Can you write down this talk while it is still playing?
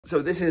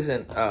So this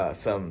isn't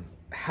some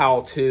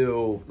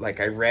how-to, like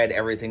I read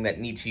everything that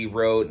Nietzsche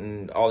wrote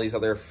and all these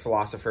other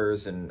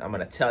philosophers and I'm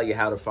going to tell you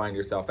how to find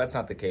yourself. That's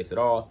not the case at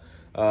all.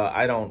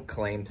 I don't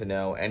claim to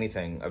know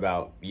anything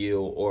about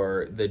you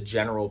or the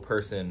general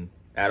person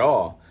at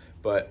all.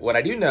 But what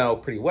I do know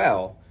pretty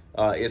well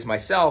is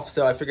myself.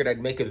 So I figured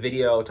I'd make a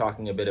video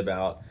talking a bit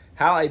about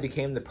how I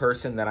became the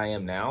person that I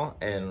am now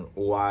and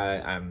why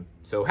I'm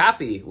so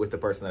happy with the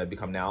person that I've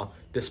become now,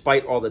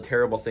 despite all the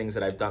terrible things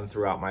that I've done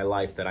throughout my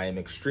life that I am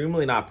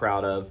extremely not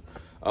proud of.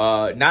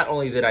 Not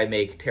only did I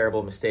make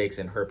terrible mistakes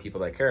and hurt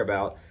people that I care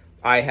about,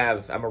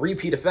 I'm a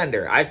repeat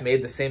offender. I've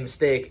made the same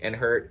mistake and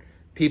hurt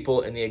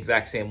people in the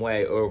exact same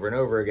way over and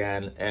over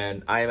again.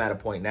 And I am at a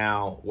point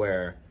now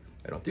where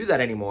I don't do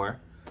that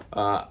anymore,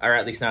 or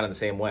at least not in the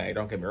same way.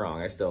 Don't get me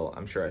wrong.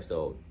 I'm sure I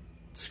still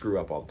screw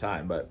up all the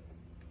time, but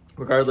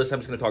regardless, I'm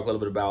just going to talk a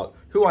little bit about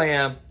who I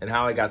am and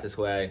how I got this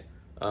way.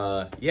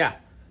 Yeah.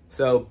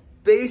 So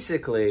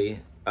basically,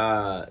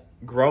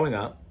 growing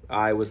up,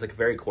 I was like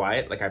very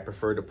quiet. Like I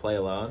preferred to play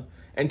alone.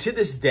 And to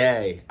this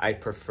day, I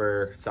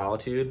prefer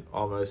solitude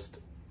almost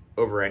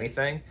over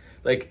anything.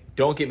 Like,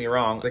 don't get me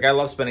wrong. Like I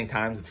love spending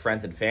time with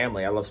friends and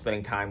family. I love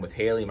spending time with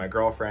Haley, my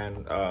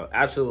girlfriend.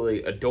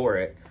 Absolutely adore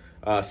it.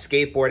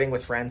 Skateboarding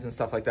with friends and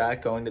stuff like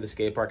that. Going to the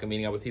skate park and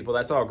meeting up with people.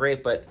 That's all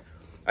great. But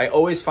I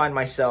always find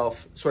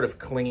myself sort of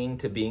clinging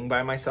to being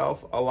by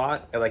myself a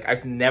lot. Like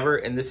I've never,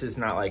 and this is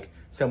not like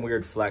some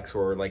weird flex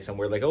or like some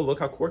weird like, oh, look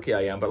how quirky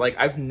I am. But like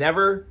I've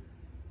never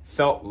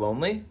felt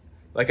lonely.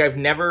 Like I've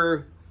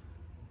never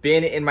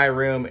been in my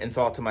room and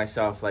thought to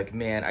myself like,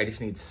 man, I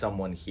just need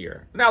someone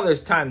here. Now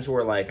there's times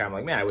where like, I'm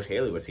like, man, I wish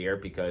Haley was here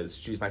because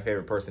she's my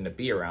favorite person to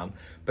be around.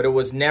 But it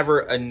was never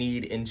a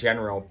need in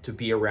general to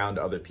be around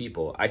other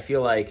people. I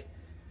feel like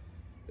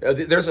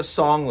there's a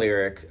song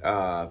lyric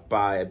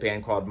by a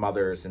band called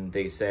Mothers, and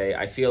they say,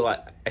 I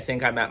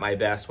think I'm at my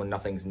best when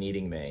nothing's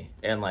needing me.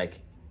 And like,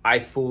 I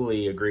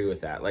fully agree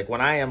with that. Like when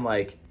I am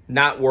like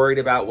not worried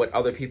about what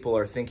other people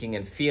are thinking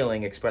and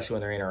feeling, especially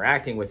when they're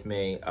interacting with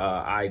me,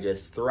 I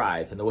just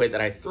thrive. And the way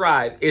that I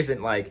thrive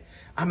isn't like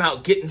I'm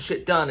out getting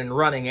shit done and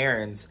running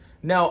errands.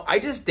 No, I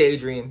just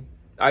daydream.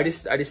 I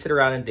just sit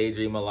around and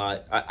daydream a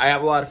lot. I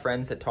have a lot of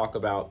friends that talk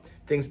about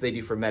things that they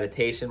do for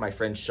meditation. My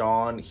friend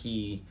Sean,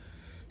 he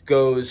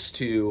goes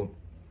to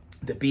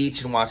the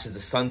beach and watches the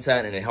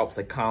sunset, and it helps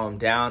like calm him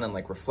down and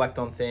like reflect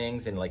on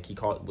things, and like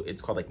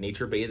it's called like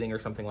nature bathing or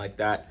something like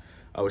that,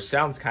 which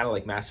sounds kind of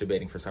like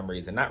masturbating for some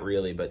reason. Not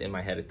really, but in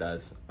my head it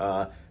does.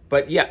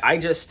 But yeah, I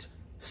just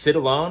sit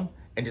alone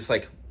and just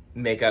like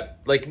make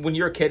up, like when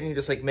you're a kid and you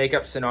just like make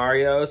up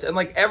scenarios, and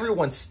like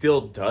everyone still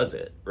does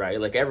it,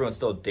 right? Like everyone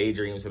still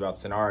daydreams about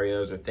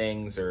scenarios or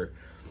things or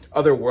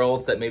other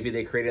worlds that maybe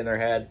they create in their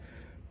head.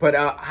 But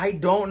I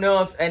don't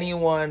know if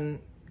anyone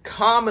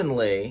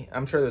commonly,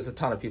 I'm sure there's a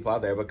ton of people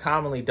out there, but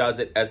commonly does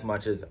it as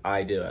much as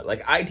I do it.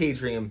 Like I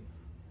daydream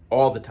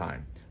all the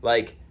time,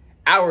 like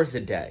hours a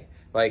day.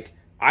 Like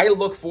I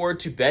look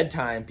forward to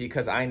bedtime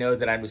because I know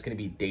that I'm just going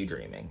to be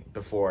daydreaming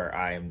before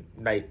I'm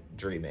night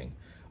dreaming.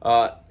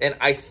 And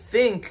I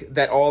think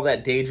that all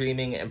that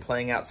daydreaming and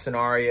playing out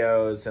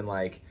scenarios and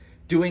like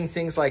doing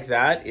things like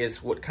that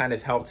is what kind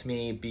of helped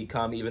me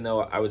become, even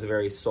though I was a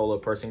very solo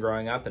person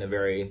growing up and a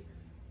very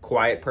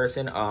quiet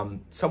person,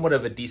 somewhat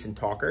of a decent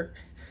talker.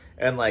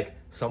 And like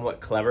somewhat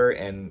clever,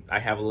 and I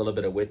have a little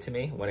bit of wit to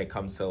me when it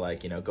comes to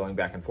like, you know, going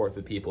back and forth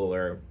with people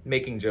or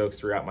making jokes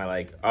throughout my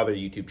like other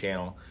YouTube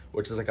channel,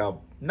 which is like I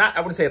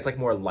wouldn't say it's like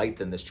more light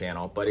than this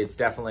channel, but it's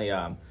definitely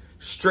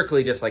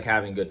strictly just like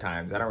having good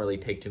times. I don't really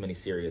take too many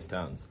serious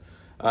tones.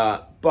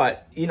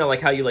 But you know,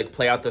 like how you like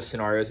play out those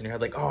scenarios in your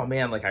head, like, oh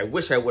man, like I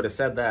wish I would have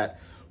said that.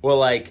 Well,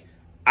 like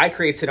I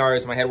create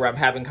scenarios in my head where I'm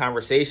having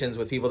conversations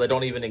with people that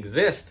don't even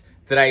exist,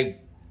 that I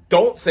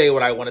don't say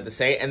what I wanted to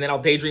say, and then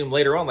I'll daydream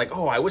later on, like,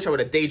 oh, I wish I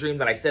would have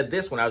daydreamed that I said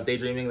this when I was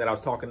daydreaming that I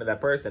was talking to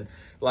that person.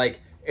 Like,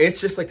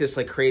 it's just like this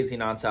like crazy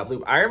nonstop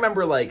loop. I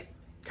remember like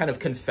kind of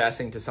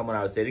confessing to someone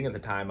I was dating at the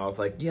time. I was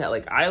like, yeah,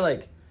 like I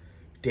like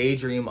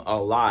daydream a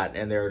lot,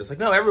 and they were just like,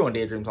 no, everyone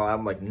daydreams a lot.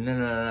 I'm like,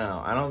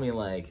 no, I don't mean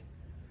like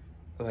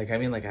I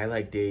mean like I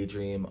like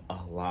daydream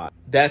a lot.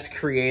 That's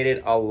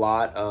created a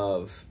lot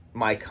of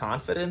my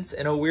confidence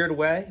in a weird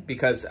way,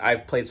 because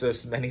I've played so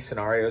many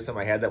scenarios in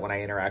my head that when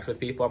I interact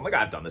with people, I'm like,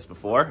 I've done this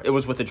before. It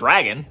was with a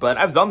dragon, but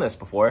I've done this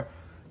before.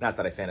 Not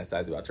that I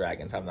fantasize about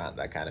dragons. I'm not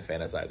that kind of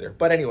fantasizer.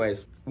 But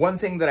anyways, one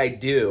thing that I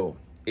do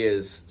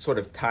is sort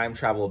of time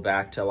travel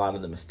back to a lot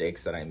of the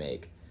mistakes that I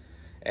make.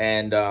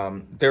 And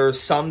there are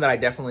some that I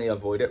definitely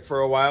avoided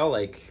for a while,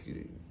 like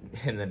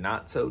in the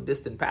not so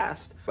distant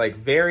past, like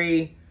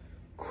very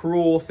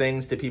cruel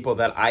things to people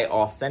that I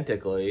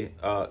authentically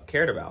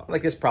cared about.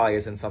 Like this probably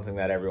isn't something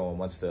that everyone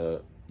wants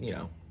to, you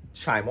know,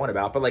 chime on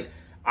about, but like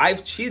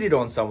I've cheated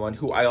on someone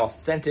who I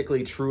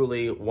authentically,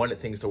 truly wanted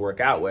things to work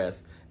out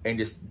with, and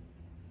just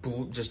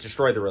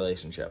destroyed the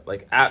relationship.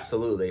 Like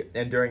absolutely.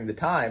 And during the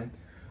time,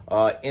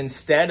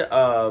 instead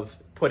of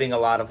putting a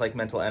lot of like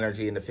mental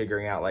energy into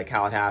figuring out like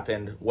how it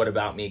happened, what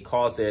about me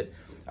caused it,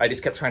 I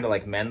just kept trying to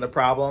like mend the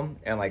problem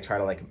and like try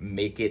to like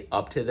make it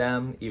up to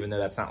them, even though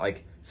that's not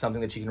like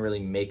something that you can really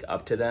make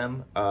up to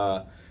them.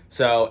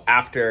 So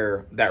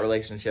after that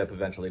relationship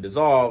eventually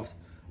dissolved,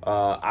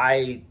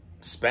 I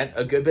spent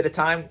a good bit of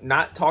time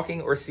not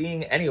talking or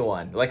seeing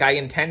anyone. Like, I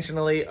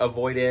intentionally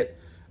avoided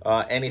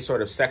any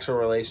sort of sexual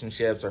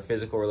relationships or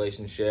physical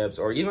relationships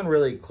or even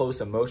really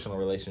close emotional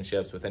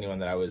relationships with anyone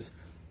that I was,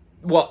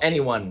 well,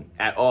 anyone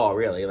at all,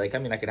 really. Like, I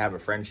mean, I could have a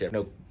friendship,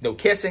 no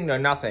kissing, no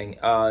nothing,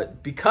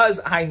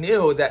 because I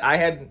knew that I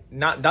had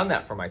not done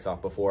that for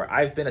myself before.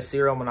 I've been a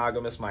serial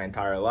monogamist my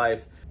entire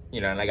life,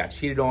 you know, and I got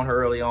cheated on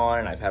early on,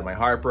 and I've had my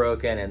heart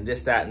broken, and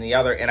this, that, and the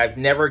other, and I've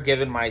never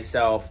given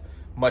myself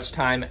much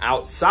time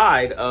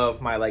outside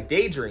of my, like,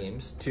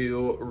 daydreams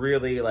to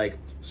really, like,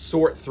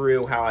 sort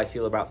through how I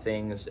feel about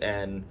things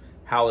and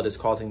how it is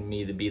causing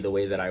me to be the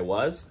way that I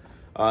was.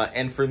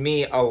 And for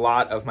me, a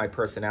lot of my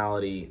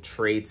personality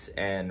traits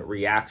and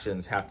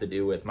reactions have to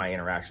do with my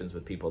interactions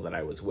with people that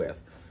I was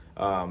with.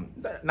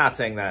 Not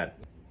saying that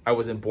I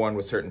wasn't born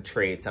with certain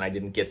traits and I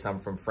didn't get some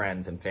from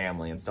friends and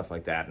family and stuff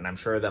like that. And I'm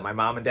sure that my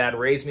mom and dad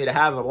raised me to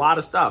have a lot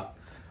of stuff.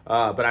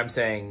 But I'm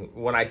saying,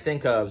 when I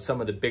think of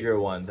some of the bigger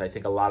ones, I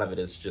think a lot of it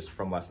is just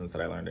from lessons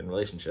that I learned in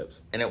relationships.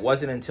 And it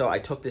wasn't until I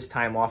took this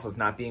time off of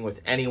not being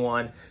with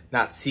anyone,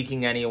 not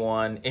seeking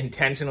anyone,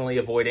 intentionally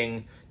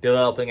avoiding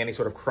developing any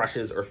sort of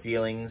crushes or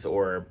feelings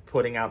or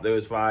putting out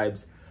those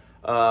vibes,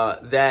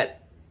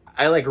 that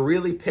I, like,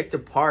 really picked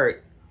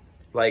apart,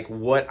 like,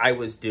 what I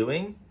was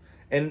doing.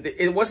 And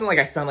it wasn't like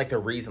I found, like, the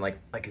reason,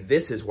 like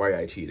this is why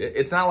I cheated.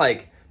 It's not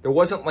like, there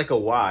wasn't, like, a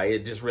why.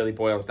 It just really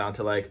boils down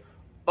to, like,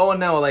 oh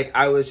no, like,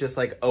 I was just,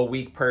 like, a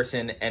weak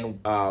person, and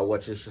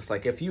which is just,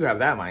 like, if you have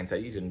that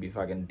mindset, you shouldn't be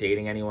fucking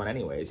dating anyone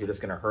anyways. You're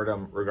just gonna hurt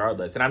them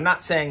regardless. And I'm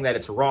not saying that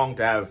it's wrong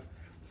to have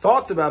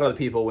thoughts about other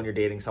people when you're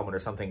dating someone or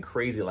something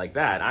crazy like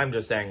that. I'm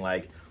just saying,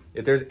 like,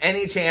 if there's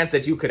any chance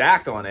that you could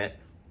act on it,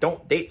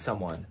 don't date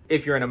someone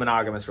if you're in a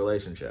monogamous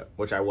relationship,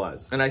 which I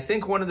was. And I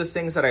think one of the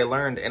things that I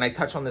learned, and I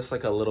touched on this,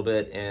 like, a little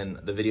bit in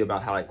the video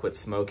about how I quit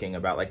smoking,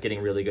 about, like,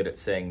 getting really good at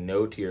saying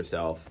no to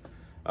yourself,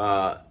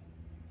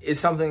 is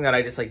something that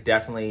I just, like,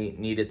 definitely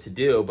needed to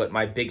do. But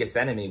my biggest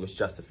enemy was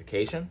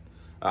justification.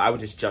 I would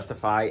just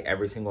justify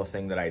every single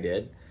thing that I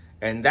did.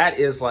 And that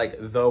is, like,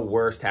 the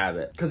worst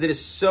habit, because it is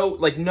so,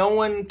 like, no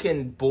one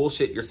can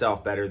bullshit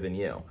yourself better than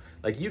you.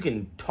 Like, you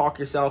can talk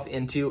yourself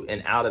into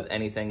and out of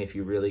anything if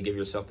you really give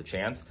yourself the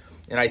chance.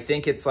 And I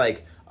think it's,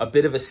 like, a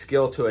bit of a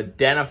skill to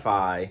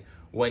identify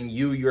when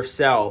you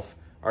yourself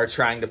are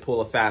trying to pull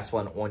a fast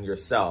one on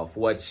yourself,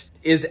 which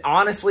is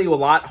honestly a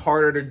lot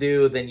harder to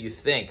do than you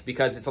think,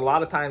 because it's a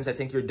lot of times, I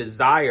think, your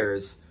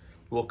desires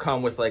will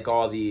come with, like,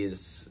 all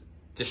these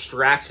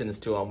distractions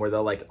to them where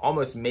they'll, like,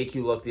 almost make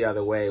you look the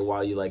other way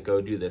while you, like,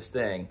 go do this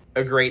thing.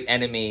 A great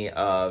enemy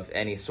of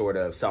any sort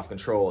of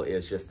self-control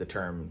is just the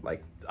term,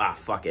 like,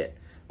 fuck it,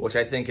 which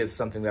I think is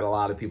something that a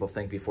lot of people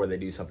think before they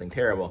do something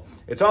terrible.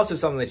 It's also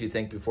something that you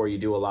think before you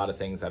do a lot of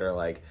things that are,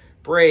 like,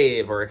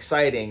 brave or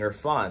exciting or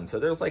fun. So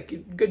there's,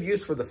 like, good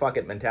use for the fuck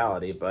it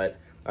mentality, but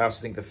I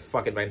also think the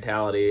fuck it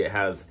mentality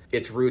has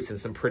its roots in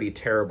some pretty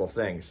terrible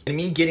things. And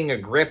me getting a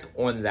grip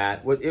on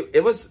that,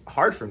 it was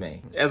hard for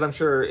me, as I'm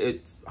sure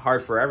it's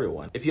hard for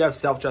everyone. If you have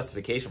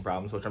self-justification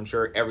problems, which I'm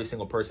sure every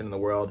single person in the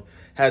world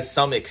has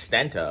some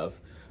extent of,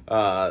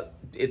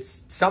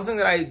 it's something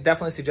that I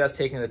definitely suggest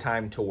taking the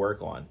time to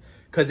work on.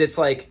 Because it's,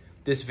 like,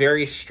 this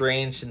very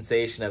strange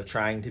sensation of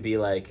trying to be,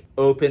 like,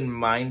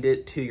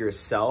 open-minded to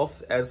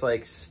yourself, as,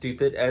 like,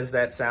 stupid as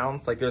that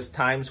sounds. Like, there's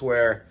times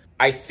where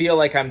I feel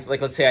like I'm,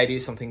 like, let's say I do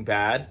something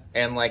bad,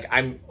 and, like,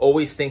 I'm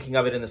always thinking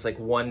of it in this, like,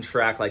 one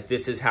track, like,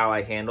 this is how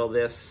I handle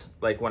this,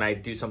 like, when I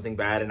do something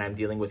bad and I'm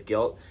dealing with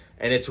guilt.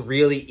 And it's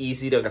really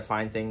easy to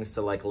find things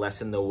to, like,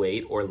 lessen the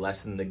weight or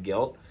lessen the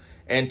guilt,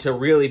 and to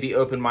really be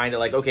open-minded,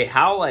 like, okay,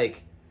 how,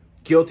 like,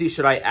 guilty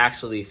should I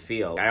actually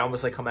feel? I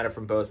almost, like, come at it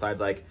from both sides,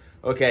 like,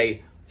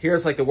 okay,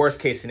 here's, like, the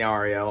worst case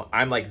scenario.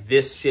 I'm, like,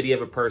 this shitty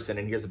of a person,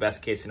 and here's the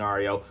best case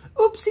scenario.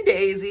 Oopsie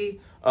daisy.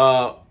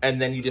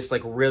 And then you just,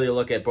 like, really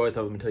look at both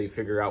of them until you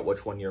figure out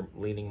which one you're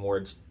leaning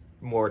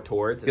more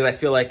towards. Because I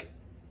feel like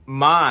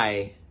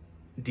my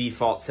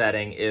default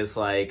setting is,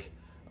 like,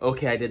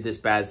 okay, I did this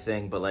bad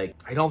thing, but, like,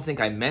 I don't think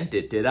I meant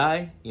it, did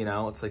I? You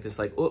know, it's like this,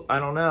 like, oh, I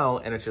don't know.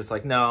 And it's just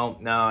like, no,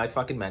 I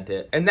fucking meant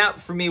it. And that,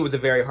 for me, was a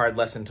very hard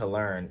lesson to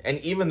learn. And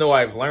even though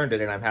I've learned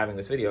it and I'm having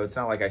this video, it's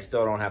not like I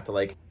still don't have to,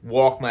 like,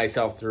 walk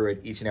myself through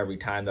it each and every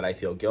time that I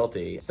feel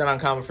guilty. It's not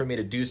uncommon for me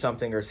to do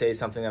something or say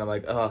something that I'm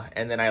like, ugh,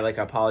 and then I, like,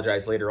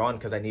 apologize later on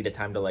because I needed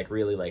time to, like,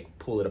 really, like,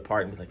 pull it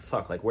apart and be like,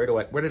 fuck, like, where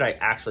did I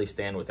actually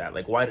stand with that?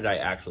 Like, why did I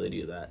actually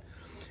do that?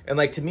 And,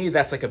 like, to me,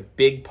 that's, like, a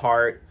big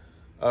part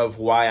of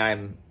why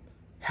I'm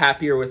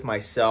happier with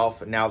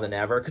myself now than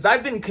ever, because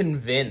I've been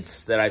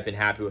convinced that I've been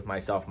happy with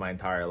myself my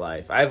entire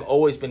life. I've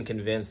always been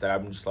convinced that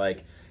I'm just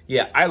like,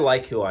 yeah, I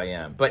like who I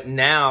am. But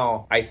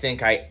now I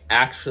think I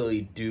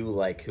actually do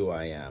like who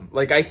I am.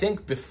 Like, I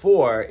think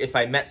before, if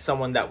I met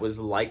someone that was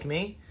like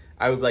me,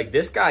 I would be like,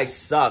 this guy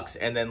sucks,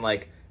 and then,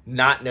 like,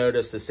 not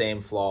notice the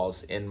same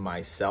flaws in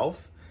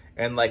myself.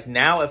 And, like,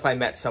 now if I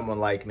met someone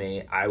like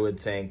me, I would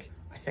think,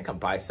 I think I'm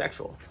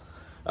bisexual.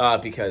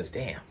 Because,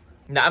 damn.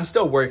 Now, I'm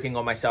still working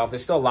on myself.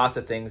 There's still lots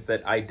of things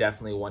that I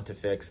definitely want to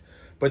fix.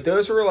 But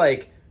those were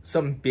like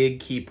some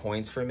big key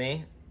points for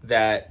me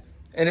that,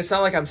 and it's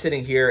not like I'm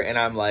sitting here and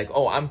I'm like,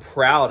 oh, I'm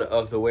proud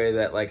of the way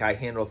that like I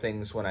handle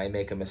things when I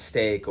make a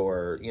mistake,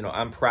 or, you know,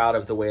 I'm proud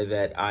of the way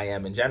that I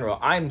am in general.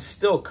 I'm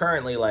still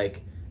currently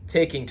like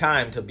taking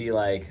time to be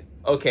like,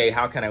 okay,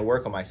 how can I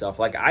work on myself?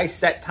 Like I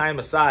set time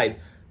aside,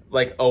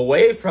 like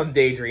away from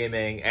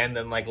daydreaming and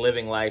then like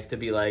living life to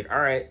be like, all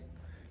right,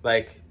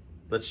 like,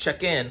 let's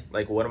check in.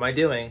 Like, what am I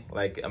doing?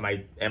 Like, am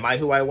I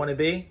who I want to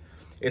be?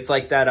 It's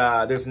like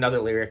that, there's another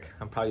lyric,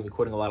 I'm probably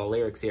quoting a lot of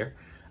lyrics here,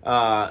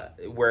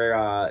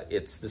 where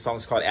the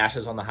song's called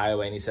Ashes on the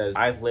Highway, and he says,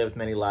 I've lived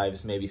many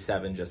lives, maybe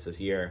 7 just this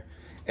year.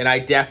 And I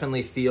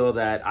definitely feel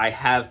that I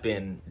have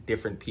been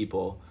different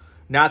people.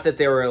 Not that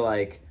they were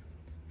like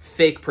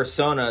fake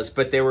personas,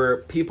 but they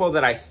were people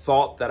that I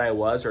thought that I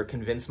was, or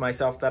convinced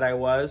myself that I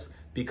was,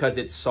 because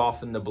it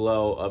softened the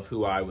blow of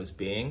who I was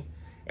being.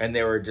 And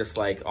they were just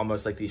like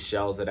almost like these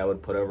shells that I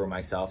would put over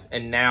myself.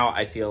 And now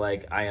I feel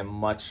like I am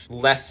much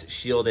less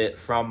shielded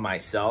from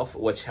myself,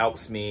 which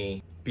helps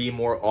me be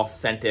more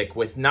authentic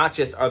with not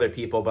just other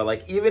people, but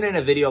like even in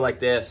a video like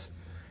this,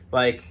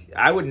 like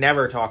I would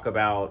never talk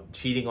about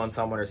cheating on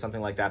someone or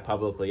something like that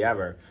publicly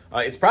ever.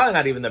 It's probably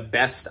not even the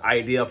best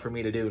idea for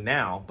me to do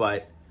now,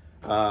 but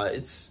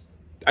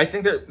I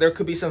think there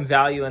could be some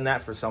value in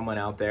that for someone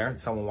out there.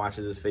 Someone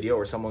watches this video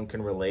or someone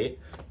can relate.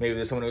 Maybe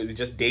there's someone who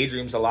just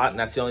daydreams a lot and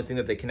that's the only thing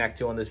that they connect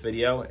to on this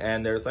video.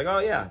 And there's like, oh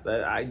yeah,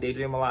 I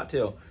daydream a lot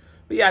too.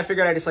 But yeah, I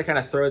figured I'd just like kind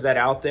of throw that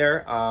out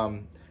there.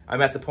 I'm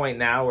at the point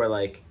now where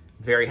like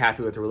very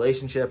happy with the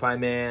relationship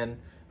I'm in.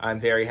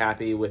 I'm very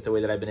happy with the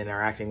way that I've been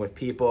interacting with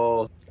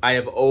people. I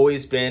have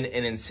always been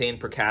an insane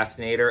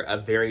procrastinator, a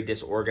very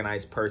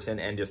disorganized person,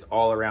 and just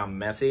all around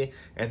messy.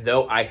 And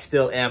though I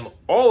still am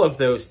all of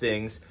those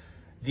things,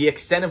 the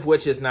extent of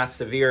which is not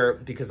severe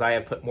because I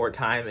have put more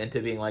time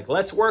into being like,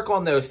 let's work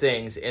on those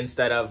things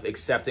instead of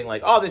accepting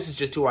like, oh, this is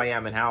just who I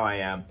am and how I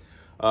am.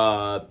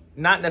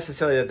 Not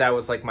necessarily that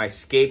was like my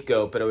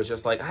scapegoat, but it was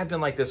just like, I've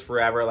been like this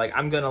forever. Like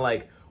I'm going to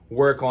like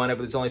work on it,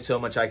 but there's only so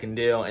much I can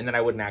do. And then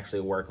I wouldn't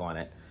actually work on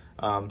it.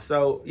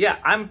 So yeah,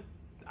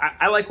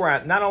 I like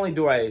where not only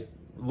do I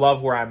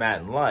love where I'm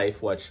at in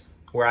life, which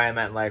where I am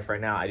at in life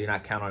right now, I do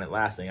not count on it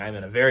lasting. I'm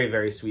in a very,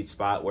 very sweet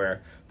spot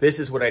where this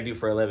is what I do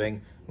for a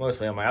living,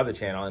 mostly on my other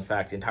channel. In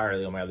fact,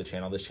 entirely on my other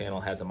channel. This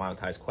channel hasn't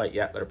monetized quite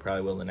yet, but it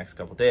probably will in the next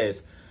couple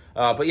days.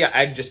 But yeah,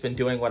 I've just been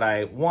doing what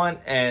I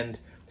want and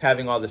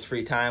having all this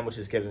free time, which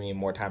is giving me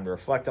more time to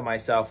reflect on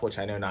myself, which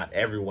I know not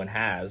everyone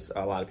has.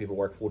 A lot of people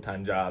work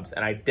full-time jobs,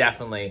 and I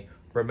definitely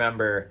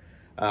remember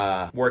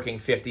working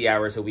 50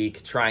 hours a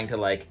week, trying to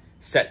like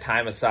set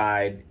time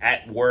aside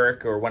at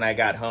work or when I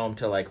got home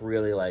to like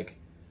really like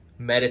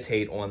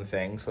meditate on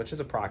things, which is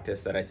a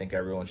practice that I think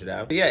everyone should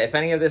have. But yeah, if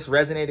any of this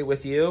resonated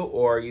with you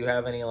or you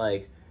have any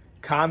like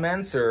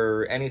comments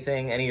or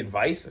anything, any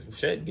advice,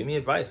 shit, give me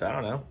advice. I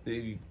don't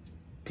know.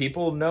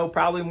 People know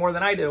probably more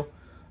than I do.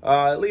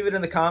 Leave it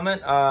in the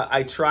comment.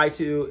 I try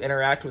to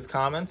interact with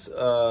comments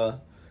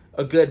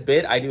a good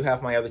bit. I do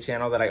have my other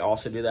channel that I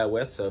also do that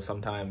with, so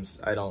sometimes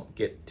I don't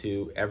get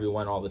to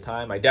everyone all the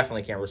time. I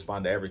definitely can't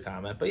respond to every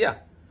comment, but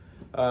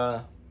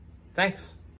yeah. Thanks.